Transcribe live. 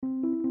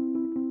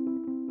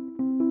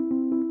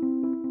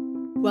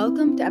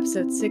Welcome to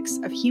episode 6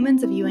 of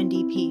Humans of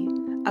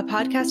UNDP, a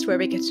podcast where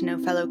we get to know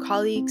fellow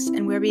colleagues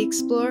and where we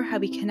explore how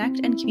we connect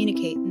and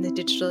communicate in the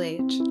digital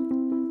age.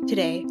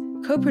 Today,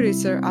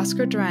 co-producer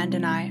Oscar Durand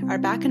and I are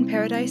back in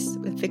paradise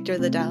with Victor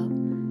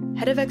Ladele,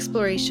 head of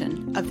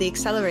exploration of the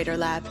Accelerator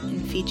Lab in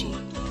Fiji.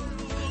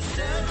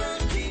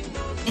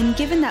 And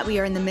given that we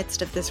are in the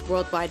midst of this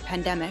worldwide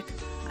pandemic,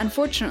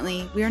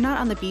 unfortunately, we are not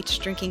on the beach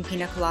drinking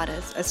pina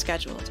coladas as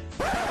scheduled.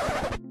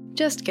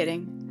 Just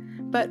kidding.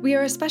 But we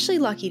are especially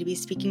lucky to be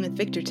speaking with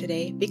Victor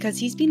today because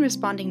he's been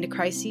responding to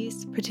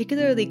crises,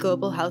 particularly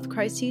global health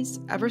crises,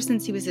 ever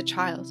since he was a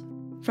child.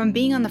 From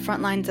being on the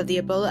front lines of the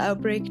Ebola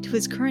outbreak to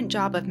his current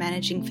job of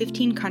managing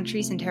 15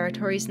 countries and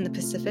territories in the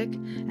Pacific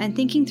and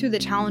thinking through the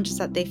challenges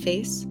that they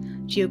face,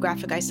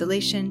 geographic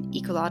isolation,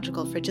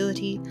 ecological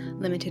fragility,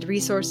 limited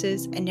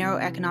resources, a narrow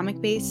economic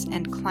base,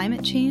 and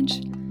climate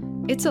change,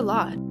 it's a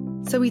lot.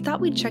 So we thought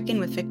we'd check in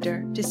with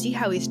Victor to see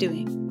how he's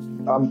doing.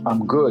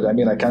 I'm good. I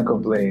mean, I can't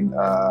complain.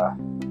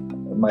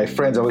 My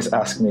friends always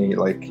ask me,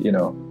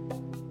 so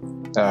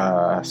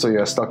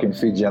you're stuck in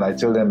Fiji, and I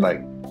tell them,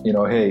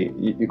 hey,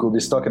 you could be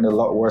stuck in a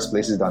lot worse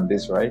places than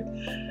this, right?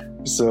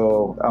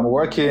 So I'm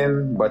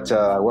working, but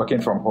working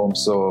from home,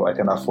 so I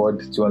can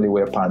afford to only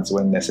wear pants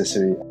when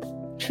necessary.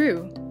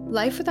 True.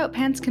 Life without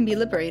pants can be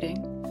liberating.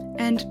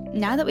 And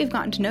now that we've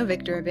gotten to know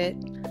Victor a bit,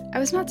 I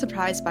was not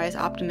surprised by his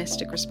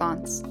optimistic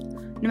response.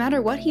 No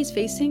matter what he's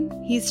facing,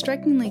 he's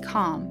strikingly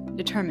calm,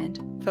 determined,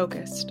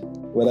 focused.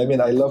 Well, I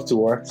mean, I love to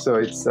work, so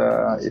it's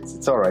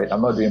all right.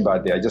 I'm not doing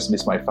bad there. I just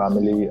miss my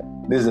family.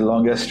 This is the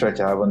longest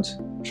stretch I haven't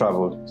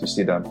traveled to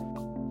see them.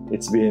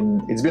 It's been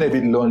a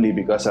bit lonely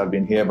because I've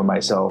been here by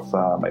myself.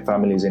 My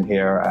family's in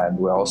here, and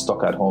we're all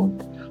stuck at home,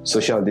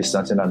 social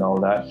distancing and all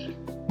that.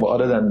 But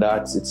other than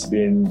that, it's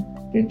been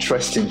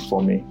interesting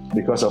for me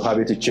because of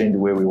having to change the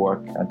way we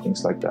work and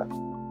things like that.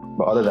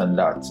 But other than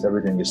that,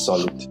 everything is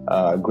solid.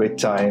 Great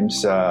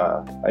times.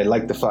 I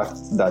like the fact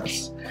that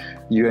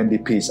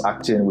UNDP is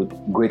acting with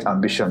great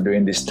ambition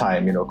during this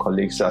time.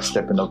 Colleagues are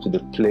stepping up to the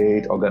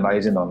plate,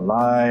 organizing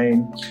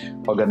online,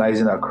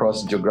 organizing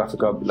across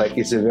geographical.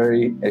 It's a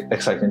very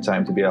exciting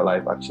time to be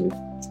alive, actually,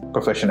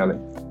 professionally.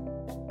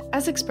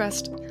 As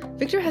expressed,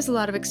 Victor has a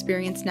lot of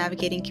experience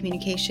navigating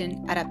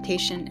communication,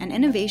 adaptation, and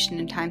innovation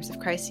in times of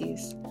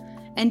crises.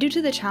 And due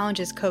to the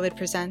challenges COVID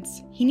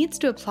presents, he needs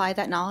to apply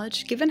that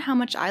knowledge given how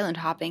much island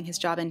hopping his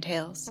job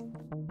entails.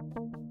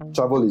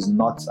 Travel is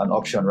not an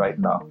option right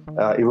now,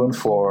 even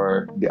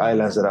for the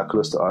islands that are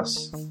close to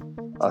us.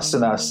 As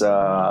soon as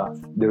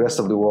the rest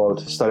of the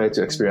world started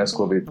to experience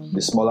COVID,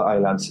 the smaller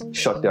islands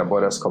shut their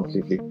borders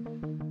completely.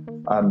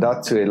 And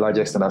that, to a large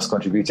extent, has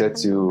contributed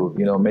to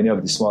many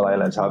of the small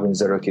islands having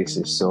 0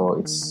 cases.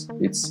 So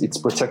it's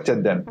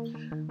protected them.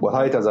 But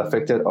how it has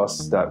affected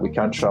us that we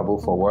can't travel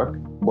for work.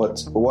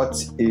 But what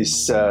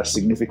is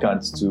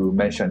significant to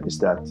mention is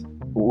that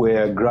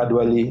we're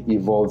gradually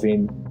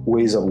evolving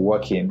ways of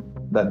working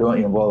that don't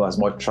involve as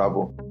much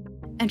travel.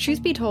 And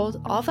truth be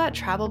told, all that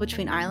travel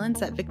between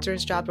islands that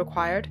Victor's job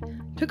required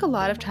took a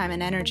lot of time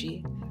and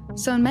energy.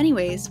 So in many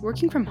ways,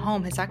 working from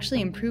home has actually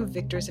improved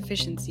Victor's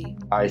efficiency.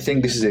 I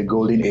think this is a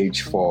golden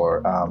age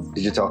for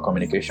digital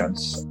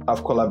communications.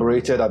 I've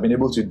been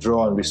able to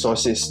draw on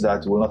resources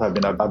that will not have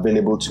been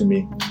available to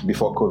me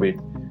before COVID.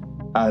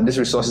 And these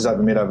resources have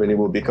been made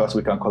available because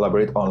we can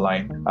collaborate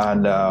online.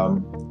 And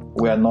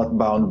we are not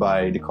bound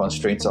by the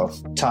constraints of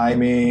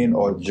timing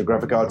or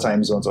geographical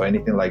time zones or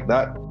anything like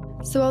that.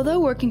 So although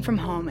working from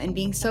home and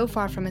being so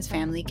far from his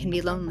family can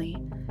be lonely,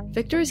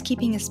 Victor is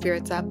keeping his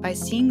spirits up by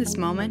seeing this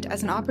moment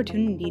as an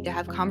opportunity to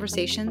have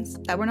conversations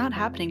that were not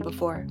happening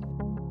before.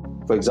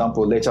 For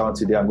example, later on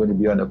today, I'm going to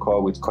be on a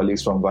call with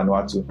colleagues from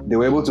Vanuatu. They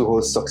were able to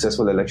hold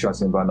successful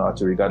elections in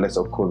Vanuatu regardless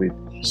of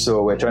COVID.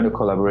 So we're trying to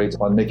collaborate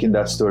on making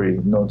that story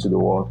known to the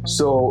world.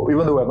 So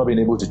even though we have not been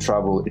able to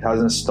travel, it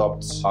hasn't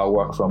stopped our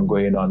work from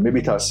going on.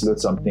 Maybe it has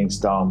slowed some things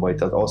down, but it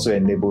has also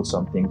enabled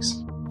some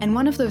things. And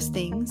one of those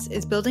things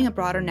is building a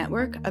broader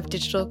network of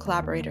digital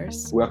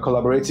collaborators. We are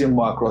collaborating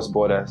more across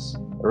borders.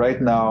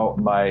 Right now,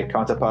 my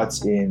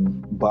counterparts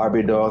in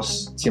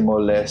Barbados,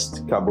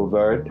 Timor-Leste, Cabo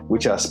Verde,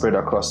 which are spread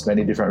across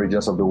many different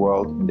regions of the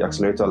world in the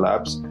Accelerator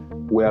Labs,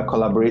 we are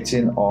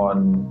collaborating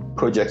on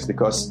projects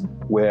because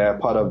we're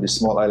part of the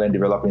Small Island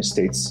Developing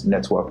States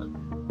Network,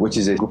 which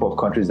is a group of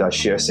countries that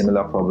share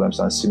similar problems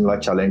and similar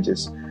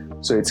challenges.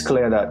 So it's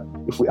clear that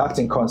if we act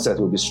in concert,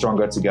 we'll be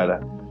stronger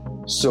together.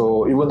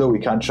 So even though we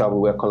can't travel,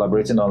 we're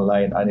collaborating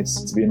online, and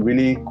it's been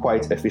really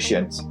quite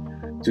efficient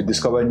to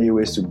discover new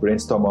ways to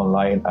brainstorm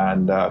online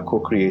and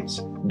co-create,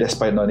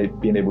 despite not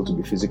being able to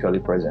be physically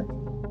present.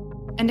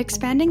 And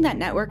expanding that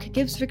network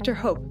gives Victor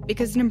hope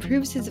because it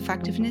improves his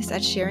effectiveness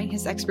at sharing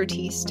his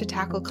expertise to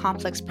tackle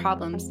complex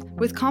problems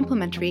with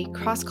complementary,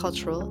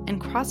 cross-cultural, and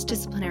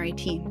cross-disciplinary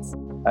teams.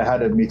 I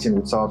had a meeting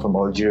with someone from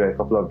Algeria a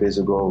couple of days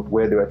ago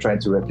where they were trying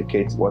to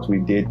replicate what we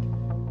did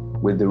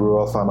with the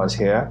rural farmers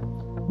here.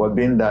 But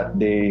being that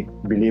they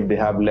believe they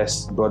have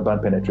less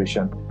broadband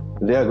penetration,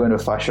 they are going to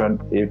fashion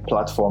a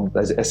platform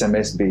that's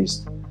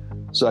SMS-based.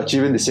 So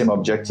achieving the same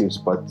objectives,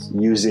 but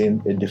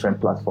using a different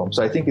platform.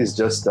 So I think it's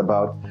just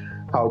about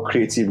how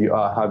creative you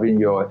are, having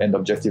your end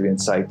objective in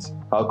sight,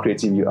 how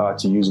creative you are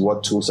to use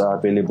what tools are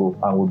available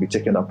and will be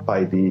taken up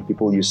by the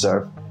people you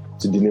serve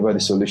to deliver the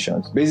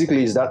solutions.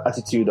 Basically, it's that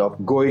attitude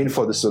of going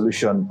for the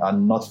solution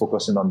and not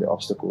focusing on the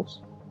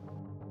obstacles.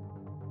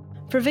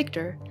 For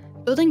Victor,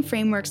 building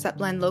frameworks that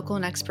blend local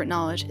and expert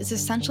knowledge is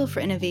essential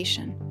for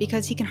innovation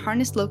because he can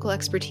harness local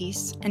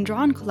expertise and draw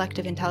on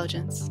collective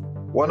intelligence.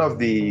 One of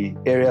the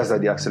areas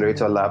at the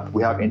Accelerator Lab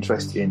we have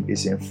interest in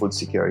is in food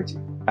security.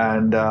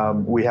 And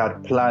we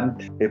had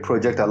planned a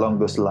project along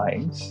those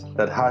lines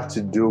that had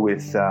to do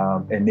with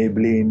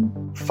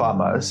enabling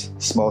farmers,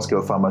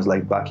 small-scale farmers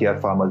like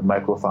backyard farmers,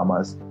 micro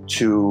farmers,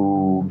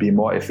 to be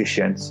more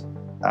efficient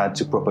and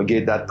to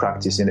propagate that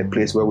practice in a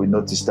place where we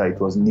noticed that it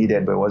was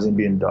needed but it wasn't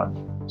being done.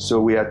 So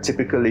we had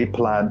typically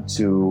planned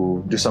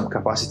to do some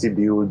capacity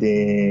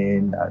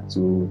building and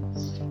to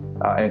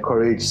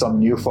encourage some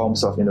new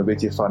forms of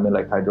innovative farming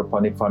like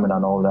hydroponic farming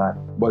and all that.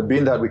 But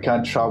being that we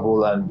can't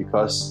travel and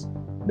because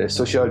the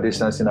social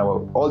distancing,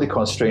 all the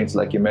constraints,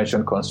 like you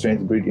mentioned,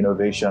 constraints breed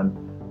innovation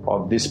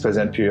of this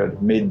present period,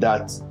 made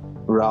that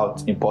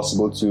route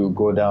impossible to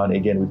go down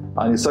again.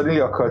 And it suddenly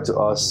occurred to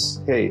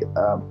us, hey,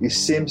 it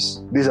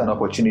seems this is an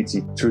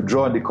opportunity to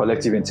draw on the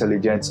collective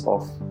intelligence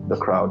of the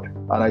crowd.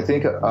 And I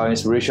think our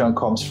inspiration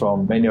comes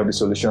from many of the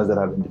solutions that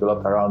have been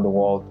developed around the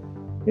world,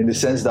 in the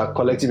sense that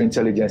collective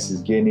intelligence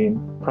is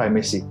gaining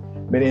primacy,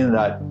 meaning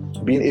that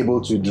being able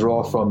to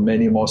draw from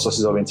many more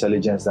sources of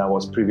intelligence than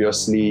was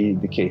previously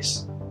the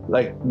case.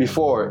 Like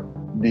before,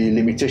 the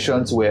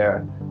limitations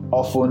were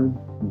often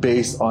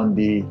based on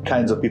the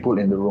kinds of people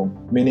in the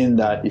room, meaning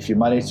that if you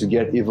manage to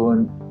get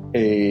even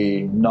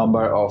a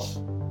number of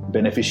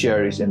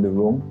beneficiaries in the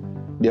room,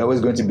 they're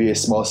always going to be a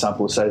small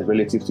sample size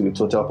relative to the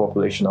total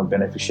population of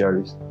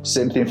beneficiaries.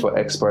 Same thing for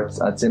experts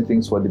and same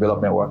things for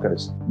development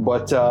workers.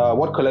 But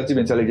what collective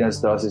intelligence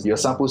does is your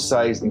sample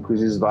size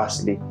increases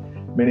vastly,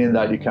 meaning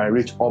that you can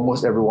reach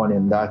almost everyone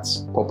in that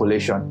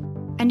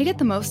population. And to get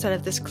the most out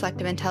of this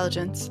collective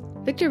intelligence,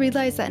 Victor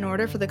realized that in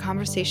order for the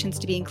conversations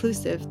to be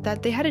inclusive,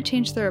 that they had to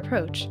change their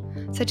approach,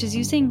 such as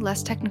using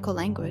less technical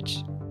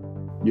language.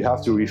 You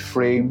have to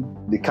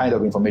reframe the kind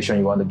of information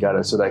you want to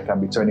gather so that it can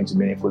be turned into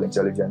meaningful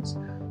intelligence.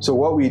 So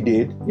what we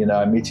did in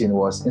our meeting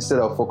was, instead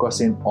of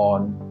focusing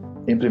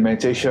on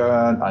implementation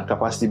and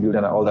capacity building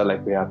and all that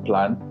like we had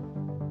planned,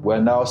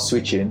 we're now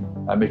switching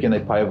and making a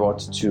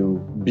pivot to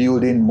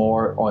building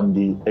more on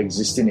the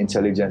existing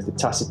intelligence, the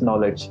tacit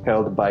knowledge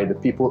held by the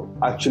people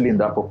actually in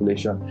that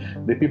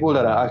population, the people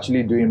that are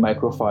actually doing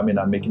micro farming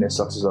and making a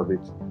success of it,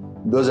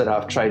 those that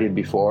have tried it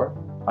before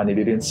and it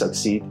didn't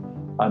succeed,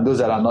 and those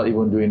that are not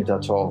even doing it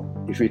at all.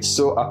 If it's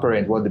so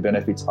apparent what the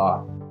benefits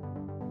are,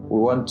 we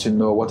want to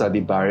know what are the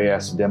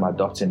barriers to them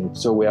adopting it.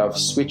 So we have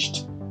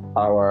switched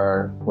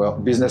our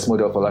business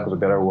model, for lack of a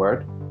better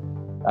word,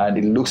 and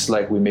it looks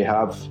like we may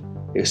have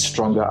a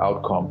stronger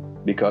outcome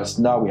because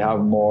now we have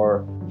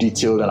more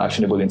detailed and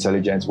actionable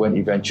intelligence when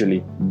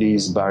eventually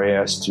these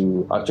barriers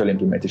to actual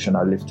implementation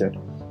are lifted.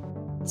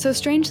 So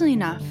strangely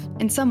enough,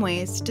 in some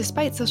ways,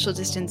 despite social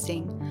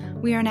distancing,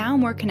 we are now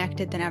more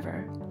connected than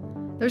ever.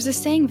 There's a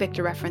saying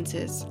Victor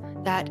references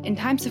that in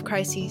times of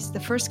crises, the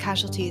first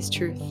casualty is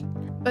truth.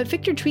 But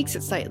Victor tweaks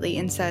it slightly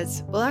and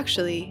says, well,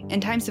 actually,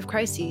 in times of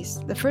crises,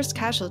 the first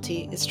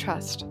casualty is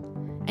trust.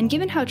 And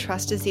given how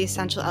trust is the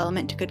essential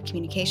element to good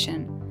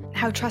communication,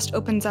 how trust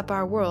opens up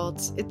our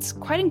worlds, it's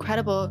quite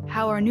incredible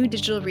how our new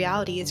digital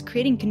reality is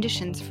creating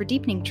conditions for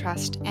deepening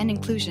trust and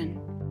inclusion.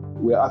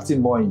 We're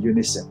acting more in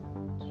unison,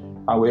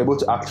 and we're able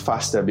to act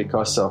faster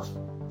because of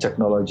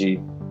technology,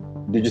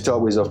 digital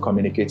ways of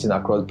communicating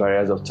across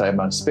barriers of time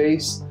and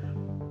space,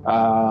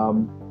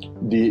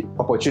 the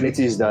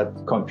opportunities that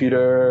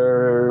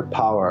computer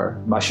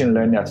power, machine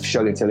learning,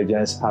 artificial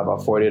intelligence have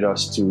afforded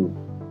us to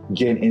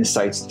gain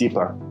insights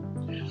deeper.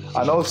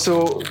 And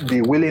also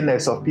the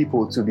willingness of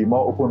people to be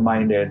more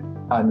open-minded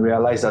and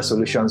realize that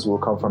solutions will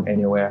come from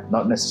anywhere,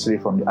 not necessarily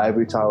from the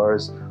ivory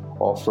towers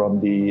or from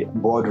the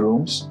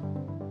boardrooms,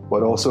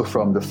 but also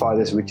from the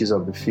farthest reaches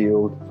of the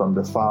field, from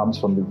the farms,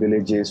 from the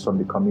villages, from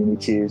the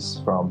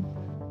communities, from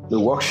the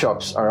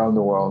workshops around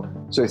the world.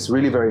 So it's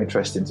really very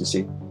interesting to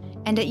see.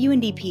 And at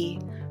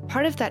UNDP,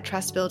 part of that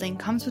trust building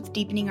comes with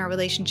deepening our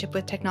relationship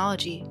with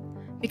technology,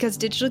 because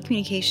digital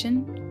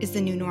communication is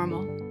the new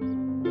normal.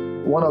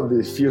 One of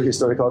the few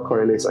historical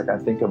correlates I can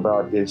think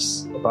about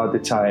is about the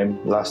time,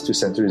 last 2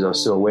 centuries or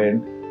so,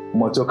 when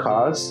motor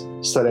cars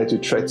started to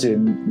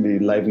threaten the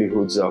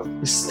livelihoods of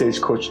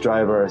stagecoach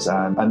drivers,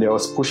 and there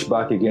was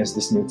pushback against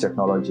this new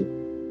technology.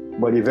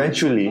 But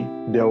eventually,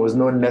 there was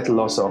no net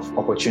loss of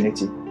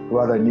opportunity.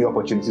 Rather, new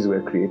opportunities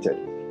were created.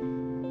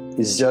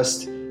 It's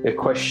just a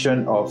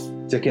question of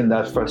taking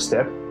that first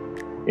step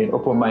in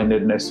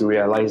open-mindedness to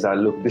realize that,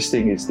 look, this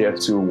thing is there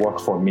to work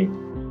for me.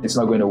 It's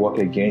not going to work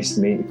against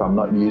me if I'm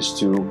not used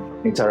to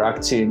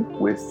interacting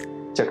with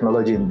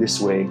technology in this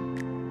way.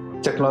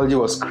 Technology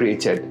was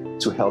created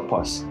to help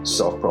us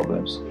solve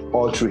problems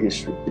all through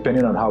history,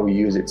 depending on how we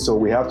use it. So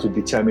we have to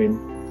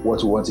determine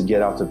what we want to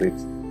get out of it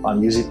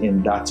and use it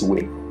in that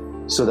way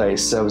so that it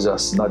serves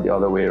us, not the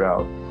other way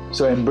around.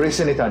 So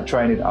embracing it and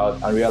trying it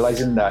out and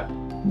realizing that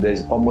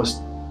there's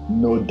almost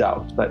no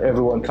doubt that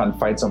everyone can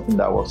find something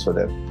that works for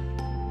them.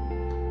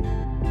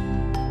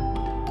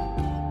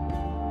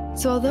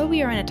 So although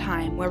we are in a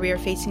time where we are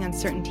facing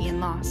uncertainty and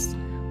loss,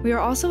 we are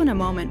also in a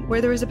moment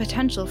where there is a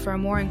potential for a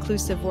more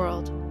inclusive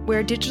world,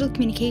 where digital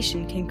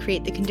communication can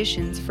create the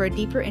conditions for a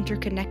deeper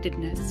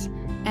interconnectedness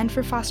and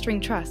for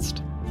fostering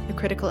trust, a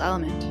critical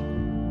element.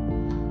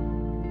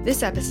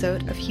 This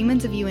episode of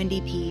Humans of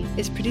UNDP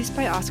is produced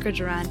by Oscar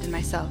Durand and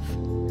myself.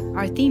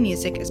 Our theme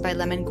music is by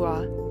Lemon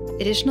Gua,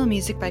 additional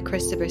music by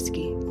Chris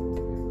Zabriskie,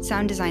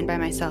 sound design by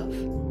myself.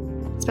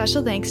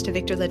 Special thanks to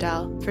Victor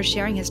Ladele for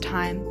sharing his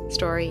time,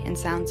 story, and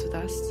sounds with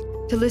us.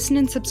 To listen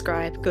and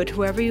subscribe, go to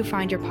wherever you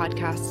find your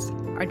podcasts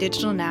or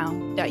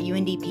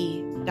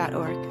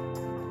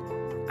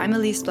digitalnow.undp.org. I'm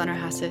Elise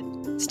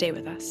Blenner-Hassett. Stay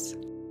with us.